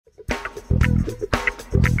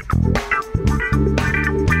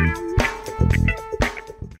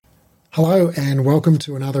Hello and welcome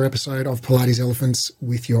to another episode of Pilates Elephants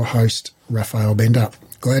with your host, Raphael Bender.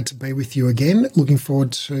 Glad to be with you again. Looking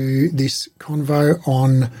forward to this convo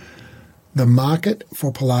on the market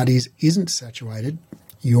for Pilates isn't saturated.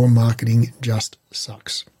 Your marketing just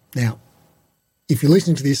sucks. Now, if you're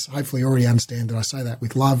listening to this, hopefully you already understand that I say that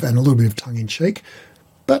with love and a little bit of tongue-in-cheek,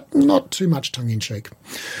 but not too much tongue-in-cheek.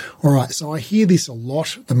 All right, so I hear this a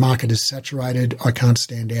lot. The market is saturated. I can't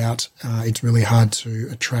stand out. It's really hard to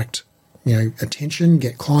attract attention,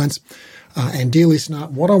 get clients. And dear listener,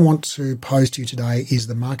 what I want to pose to you today is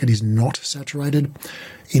the market is not saturated.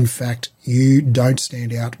 In fact, you don't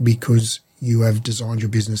stand out because you have designed your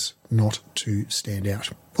business not to stand out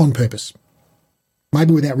on purpose.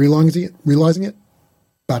 Maybe without realizing it,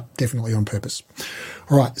 but definitely on purpose.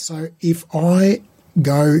 All right, so if I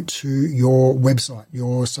go to your website,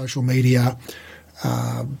 your social media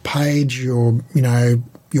page, your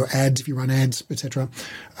ads, if you run ads, etc.,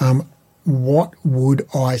 what would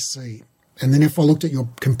I see? And then if I looked at your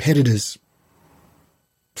competitors'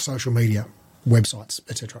 social media, websites,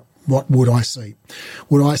 etc., what would I see?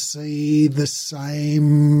 Would I see the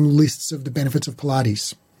same lists of the benefits of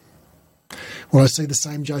Pilates? Would I see the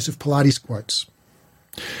same Joseph Pilates quotes?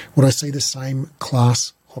 Would I see the same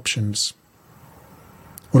class options?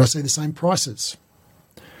 Would I see the same prices?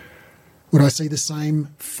 Would I see the same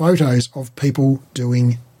photos of people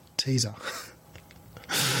doing teaser?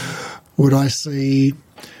 Would I see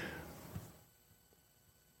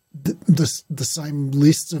the same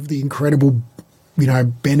lists of the incredible,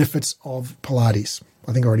 benefits of Pilates?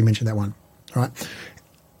 I think I already mentioned that one. All right.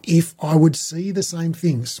 If I would see the same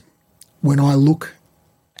things when I look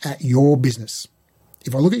at your business,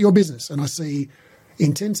 if I look at your business and I see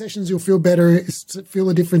in 10 sessions you'll feel better, feel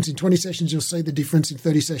a difference. In 20 sessions you'll see the difference. In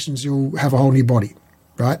 30 sessions you'll have a whole new body,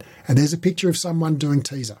 right? And there's a picture of someone doing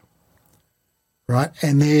teaser, right?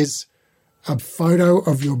 And there's a photo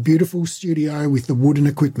of your beautiful studio with the wooden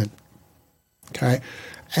equipment, okay?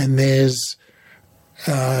 And there's,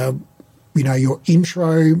 your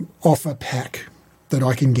intro offer pack that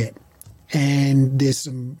I can get. And there's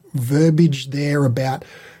some verbiage there about,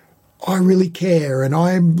 I really care and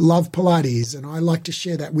I love Pilates and I like to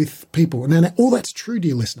share that with people. And all that's true,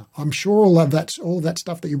 dear listener. I'm sure all that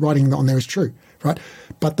stuff that you're writing on there is true, right?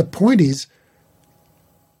 But the point is,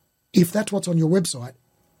 if that's what's on your website,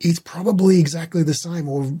 it's probably exactly the same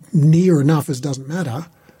or near enough as doesn't matter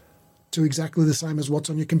to exactly the same as what's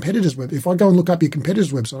on your competitor's web. If I go and look up your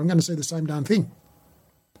competitor's website, I'm going to see the same darn thing,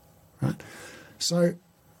 right? So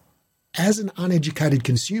as an uneducated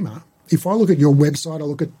consumer, if I look at your website, I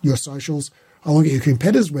look at your socials, I look at your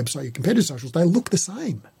competitor's website, your competitor's socials, they look the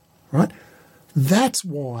same, right? That's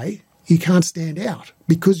why you can't stand out,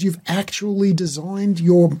 because you've actually designed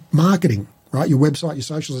your marketing, right, your website, your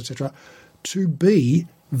socials, etc., to be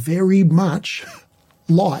very much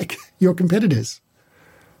like your competitors.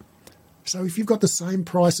 So if you've got the same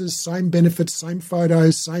prices, same benefits, same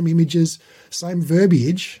photos, same images, same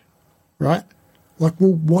verbiage, right? Well,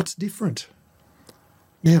 what's different?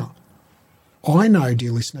 Now, I know,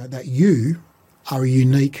 dear listener, that you are a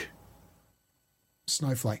unique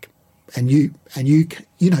snowflake, and you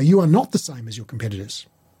are not the same as your competitors,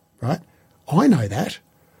 right? I know that,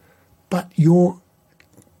 but your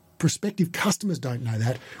prospective customers don't know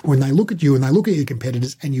that when they look at you and they look at your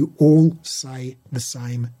competitors and you all say the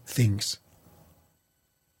same things.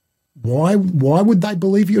 Why would they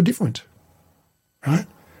believe you're different, right?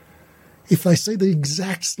 If they see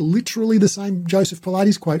literally the same Joseph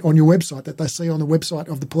Pilates quote on your website that they see on the website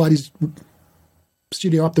of the Pilates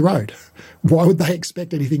studio up the road, why would they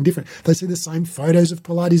expect anything different? They see the same photos of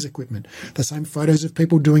Pilates equipment, the same photos of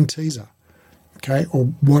people doing teaser, okay, or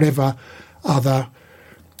whatever other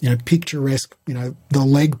picturesque, the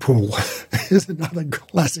leg pull is another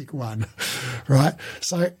classic one, right?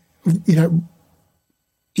 So,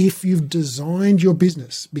 if you've designed your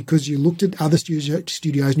business because you looked at other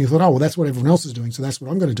studios and you thought, oh, well, that's what everyone else is doing, so that's what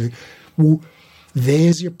I'm going to do. Well,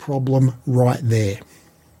 there's your problem right there.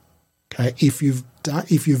 Okay, if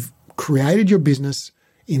you've created your business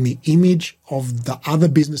in the image of the other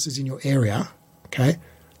businesses in your area, okay,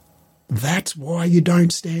 that's why you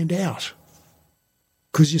don't stand out.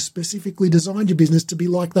 Because you specifically designed your business to be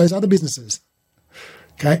like those other businesses.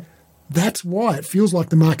 Okay? That's why it feels like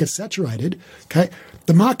the market's saturated. Okay?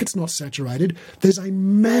 The market's not saturated. There's a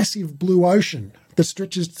massive blue ocean that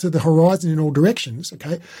stretches to the horizon in all directions.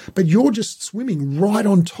 Okay? But you're just swimming right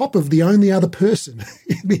on top of the only other person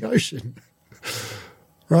in the ocean.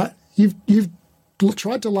 Right? You've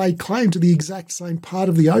tried to lay claim to the exact same part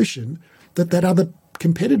of the ocean that other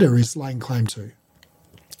competitor is laying claim to.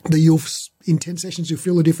 that in 10 sessions you'll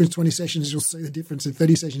feel the difference, 20 sessions you'll see the difference, in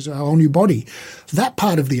 30 sessions you'll have a whole new body. That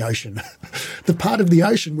part of the ocean, the part of the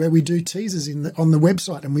ocean where we do teasers on the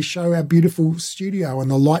website and we show our beautiful studio and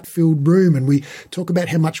the light-filled room and we talk about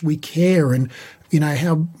how much we care and,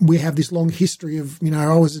 how we have this long history of,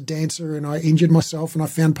 I was a dancer and I injured myself and I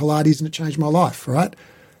found Pilates and it changed my life, right?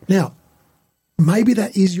 Now, maybe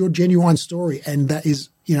that is your genuine story and that is,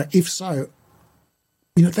 if so,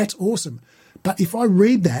 that's awesome. But if I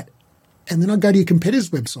read that and then I go to your competitor's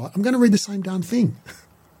website, I'm going to read the same darn thing.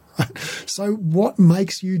 Right? So what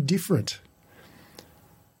makes you different?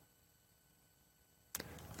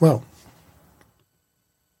 Well,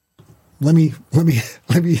 let me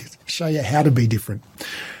show you how to be different.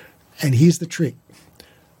 And here's the trick.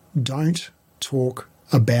 Don't talk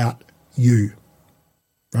about you,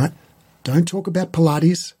 right? Don't talk about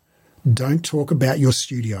Pilates. Don't talk about your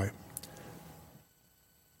studio.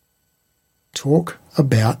 Talk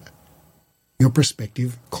about your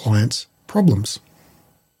prospective clients' problems.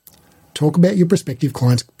 Talk about your prospective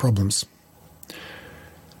clients' problems.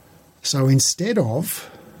 So instead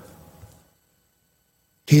of,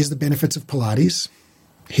 here's the benefits of Pilates,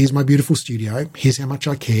 here's my beautiful studio, here's how much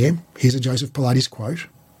I care, here's a Joseph Pilates quote,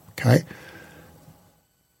 okay?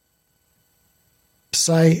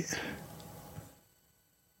 Say,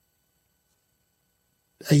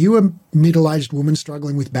 are you a middle-aged woman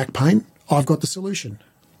struggling with back pain? I've got the solution.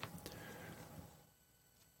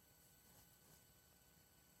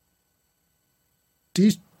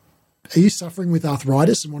 Are you suffering with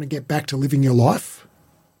arthritis and want to get back to living your life?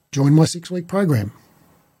 Join my 6-week program.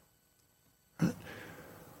 Right?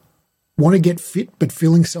 Want to get fit but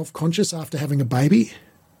feeling self-conscious after having a baby?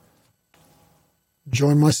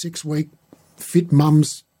 Join my 6-week Fit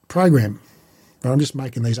Mums program. But I'm just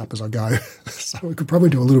making these up as I go, so we could probably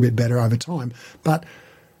do a little bit better over time. But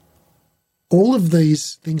all of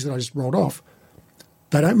these things that I just rolled off,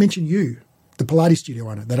 they don't mention you, the Pilates studio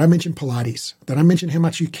owner. They don't mention Pilates. They don't mention how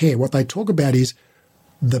much you care. What they talk about is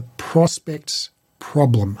the prospect's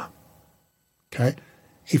problem. Okay?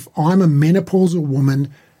 If I'm a menopausal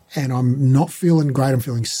woman and I'm not feeling great, I'm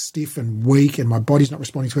feeling stiff and weak and my body's not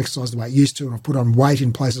responding to exercise the way it used to and I've put on weight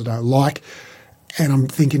in places I don't like and I'm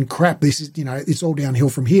thinking, crap, this is, it's all downhill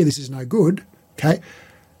from here. This is no good. Okay?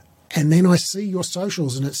 And then I see your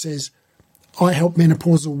socials and it says, I help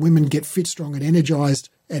menopausal women get fit, strong, and energized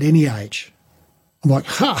at any age. I'm like,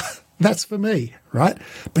 that's for me, right?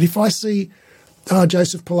 But if I see,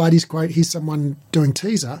 Joseph Pilates quote, here's someone doing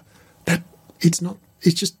teaser, it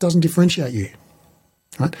just doesn't differentiate you,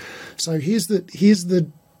 right? So here's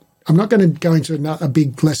the. I'm not going to go into a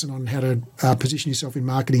big lesson on how to position yourself in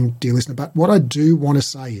marketing, dear listener. But what I do want to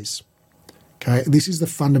say is, okay, this is the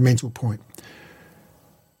fundamental point.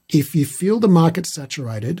 If you feel the market's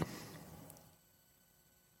saturated,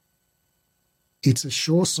 it's a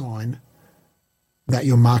sure sign that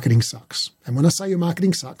your marketing sucks. And when I say your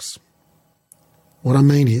marketing sucks, what I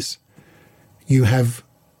mean is you have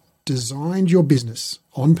designed your business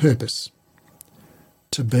on purpose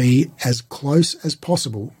to be as close as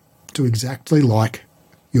possible to exactly like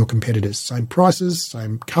your competitors. Same prices,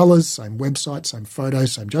 same colours, same website, same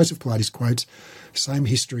photos, same Joseph Pilates quotes, same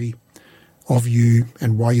history of you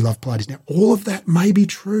and why you love Pilates. Now, all of that may be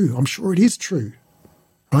true. I'm sure it is true,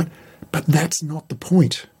 right? But that's not the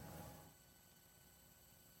point.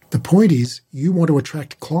 The point is you want to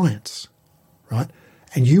attract clients, right?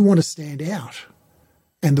 And you want to stand out.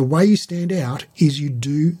 And the way you stand out is you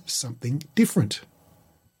do something different.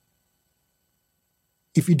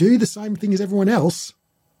 If you do the same thing as everyone else,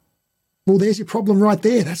 well, there's your problem right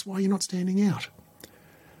there. That's why you're not standing out.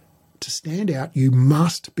 To stand out, you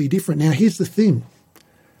must be different. Now, here's the thing.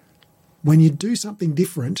 When you do something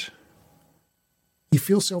different, you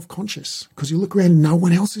feel self-conscious because you look around and no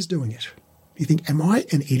one else is doing it. You think, am I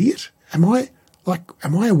an idiot? Am I a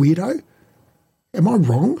weirdo? Am I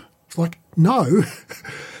wrong? It's like, no.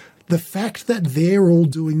 The fact that they're all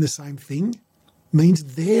doing the same thing means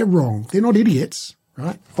they're wrong. They're not idiots,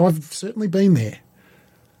 right? I've certainly been there.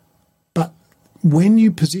 But when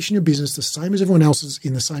you position your business the same as everyone else's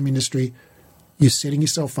in the same industry, you're setting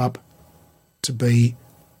yourself up to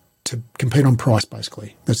compete on price,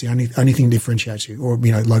 basically. That's the only thing that differentiates you, or,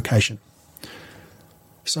 location.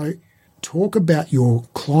 So talk about your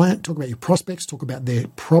client, talk about your prospects, talk about their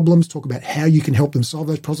problems, talk about how you can help them solve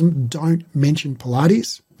those problems. Don't mention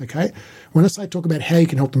Pilates, okay? When I say talk about how you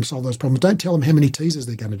can help them solve those problems, don't tell them how many teasers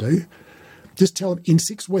they're going to do. Just tell them, in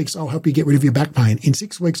 6 weeks, I'll help you get rid of your back pain. In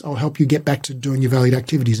 6 weeks, I'll help you get back to doing your valued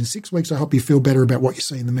activities. In 6 weeks, I'll help you feel better about what you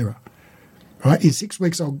see in the mirror, right? In 6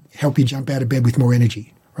 weeks, I'll help you jump out of bed with more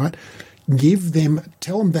energy, right?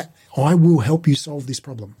 tell them that I will help you solve this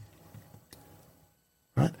problem.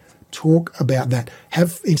 Right? Talk about that.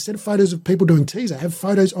 Instead of photos of people doing teaser, have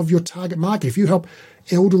photos of your target market. If you help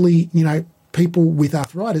elderly, people with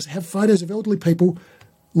arthritis, have photos of elderly people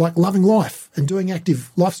like loving life and doing active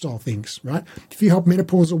lifestyle things, right? If you help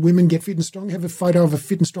menopausal women get fit and strong, have a photo of a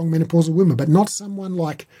fit and strong menopausal woman, but not someone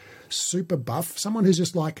like super buff, someone who's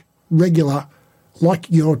just like regular, like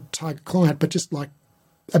your target client, but just like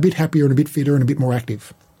a bit happier and a bit fitter and a bit more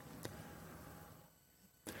active.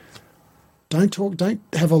 Don't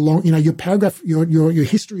have a long, your paragraph, your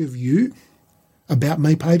history of you, about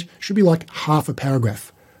me page should be like half a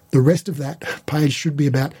paragraph. The rest of that page should be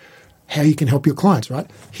about how you can help your clients, right?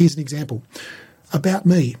 Here's an example. About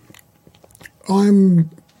me.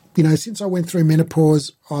 Since I went through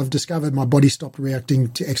menopause, I've discovered my body stopped reacting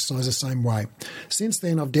to exercise the same way. Since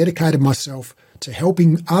then, I've dedicated myself to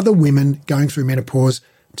helping other women going through menopause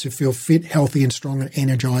to feel fit, healthy and strong and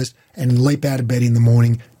energized and leap out of bed in the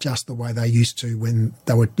morning just the way they used to when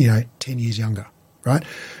they were, 10 years younger, right?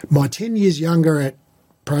 My 10 years younger at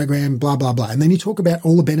program, blah, blah, blah. And then you talk about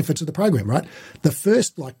all the benefits of the program, right? The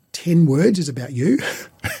first 10 words is about you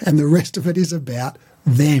and the rest of it is about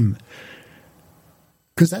them.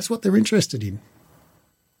 Because that's what they're interested in.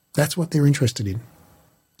 That's what they're interested in.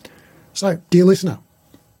 So, dear listener,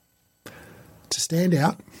 to stand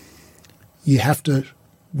out, you have to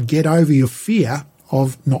get over your fear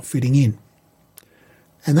of not fitting in.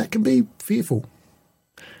 And that can be fearful.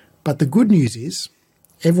 But the good news is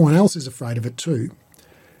everyone else is afraid of it too.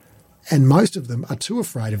 And most of them are too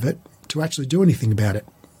afraid of it to actually do anything about it.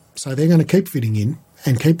 So they're going to keep fitting in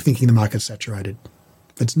and keep thinking the market's saturated.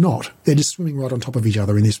 It's not. They're just swimming right on top of each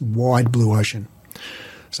other in this wide blue ocean.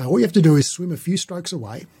 So all you have to do is swim a few strokes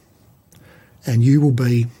away and you will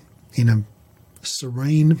be in a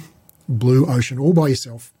serene blue ocean all by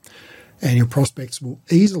yourself, and your prospects will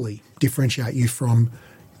easily differentiate you from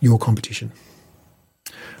your competition.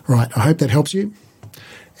 Right, I hope that helps you,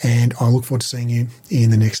 and I look forward to seeing you in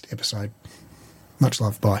the next episode. Much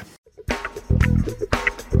love. Bye.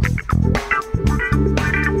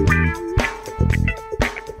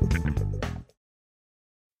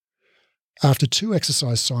 After 2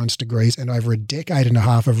 exercise science degrees and over a decade and a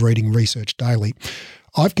half of reading research daily,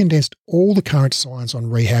 I've condensed all the current science on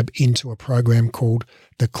rehab into a program called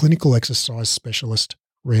the Clinical Exercise Specialist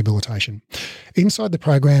Rehabilitation. Inside the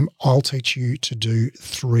program, I'll teach you to do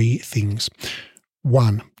 3 things.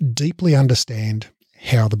 1, deeply understand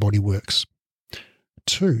how the body works.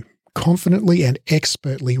 2, confidently and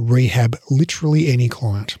expertly rehab literally any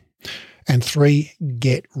client. And 3,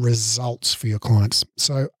 get results for your clients.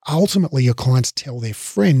 So ultimately your clients tell their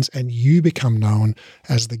friends and you become known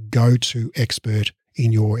as the go-to expert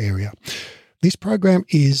in your area. This program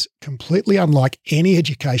is completely unlike any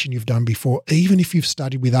education you've done before, even if you've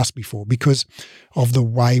studied with us before, because of the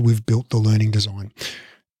way we've built the learning design.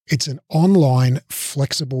 It's an online,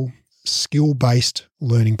 flexible, skill-based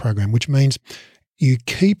learning program, which means you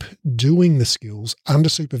keep doing the skills under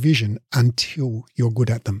supervision until you're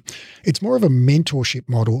good at them. It's more of a mentorship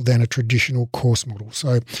model than a traditional course model.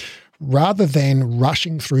 So rather than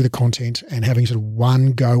rushing through the content and having sort of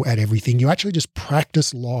one go at everything, you actually just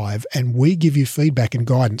practice live and we give you feedback and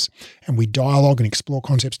guidance and we dialogue and explore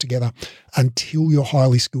concepts together until you're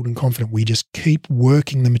highly skilled and confident. We just keep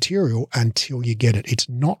working the material until you get it. It's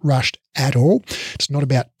not rushed at all. It's not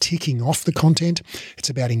about ticking off the content. It's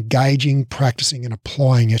about engaging, practicing and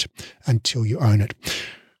applying it until you own it.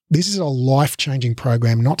 This is a life-changing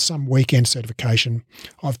program, not some weekend certification.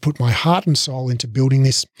 I've put my heart and soul into building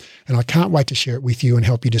this, and I can't wait to share it with you and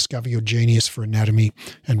help you discover your genius for anatomy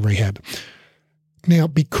and rehab. Now,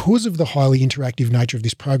 because of the highly interactive nature of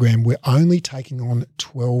this program, we're only taking on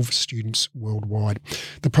 12 students worldwide.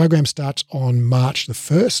 The program starts on March the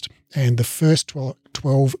 1st, and the first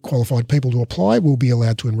 12 qualified people to apply will be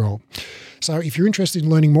allowed to enroll. So if you're interested in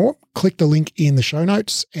learning more, click the link in the show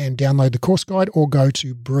notes and download the course guide, or go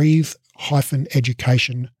to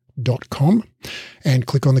breathe-education.com and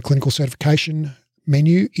click on the clinical certification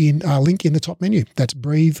menu link in the top menu. That's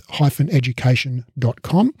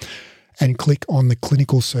breathe-education.com and click on the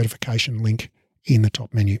clinical certification link in the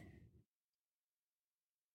top menu.